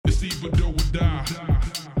It's either do or die.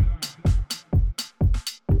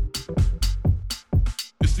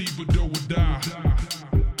 It's either do or die.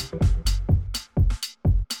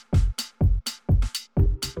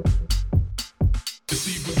 It's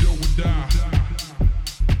either do or die.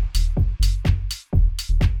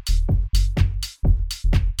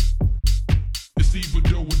 It's either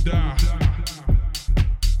do or die.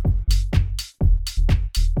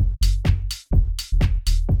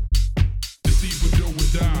 It's either do or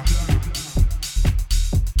die.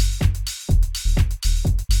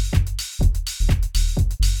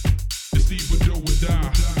 It's either do or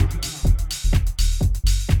die.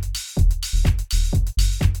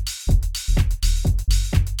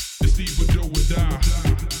 It's either do or die.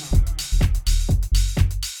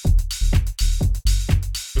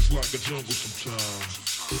 It's like a jungle sometimes.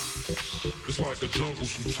 It's like a jungle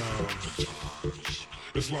sometimes.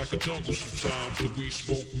 It's like a jungle sometimes. The weed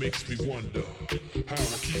smoke makes me wonder how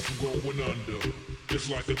I keep from going under. It's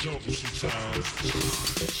like a jungle sometimes.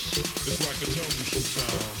 It's like a jungle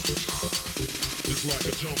sometimes. It's like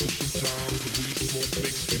a jungle sometimes. The weed smoke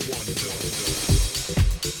makes me wonder.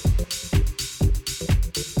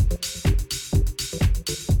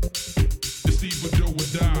 It's either do or die. It's either do or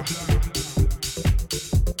die.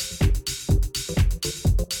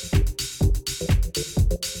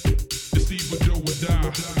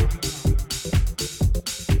 It's like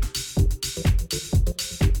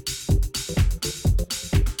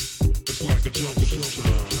a jungle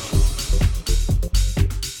sometimes.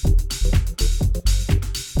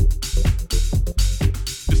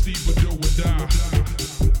 It's either do or die.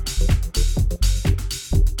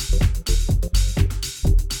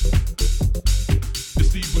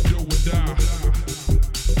 It's either do or die.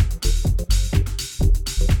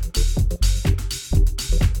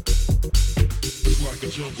 It's like a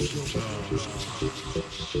jungle sometimes.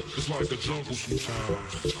 It's like a jungle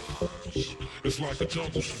sometimes. It's like a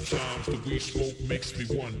jungle sometimes. The weed smoke makes me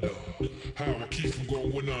wonder how I keep from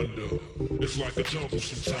going under. It's like a jungle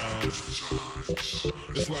sometimes.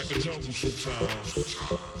 It's like a jungle sometimes.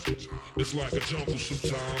 It's like a jungle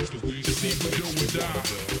sometimes. The weed smoke makes me wonder.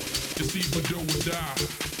 It's either do or die.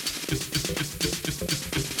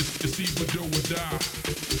 It's either do or die.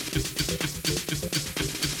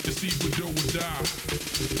 It's either do or die.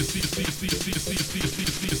 It's either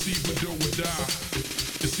do or die.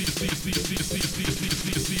 It's either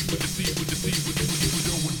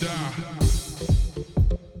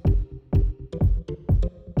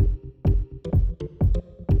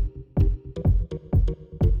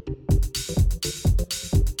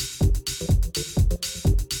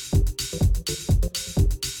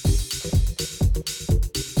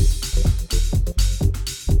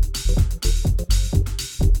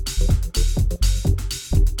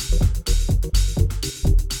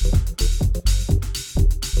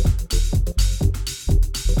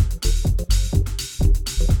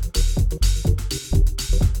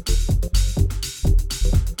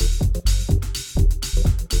or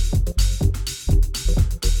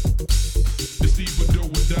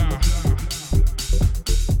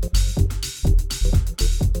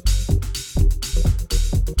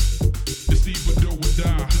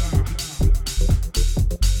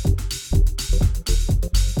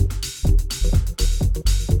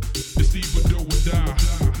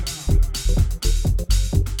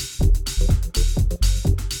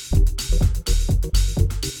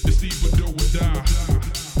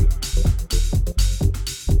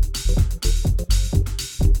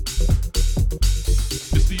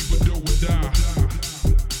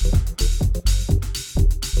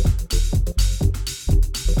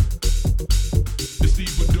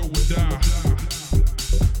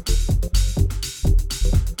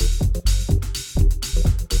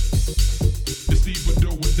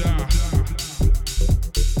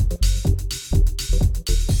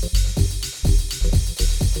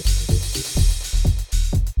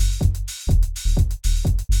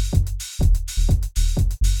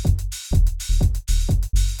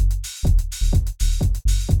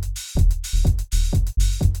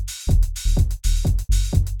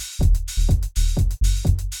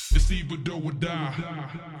It's either do or die.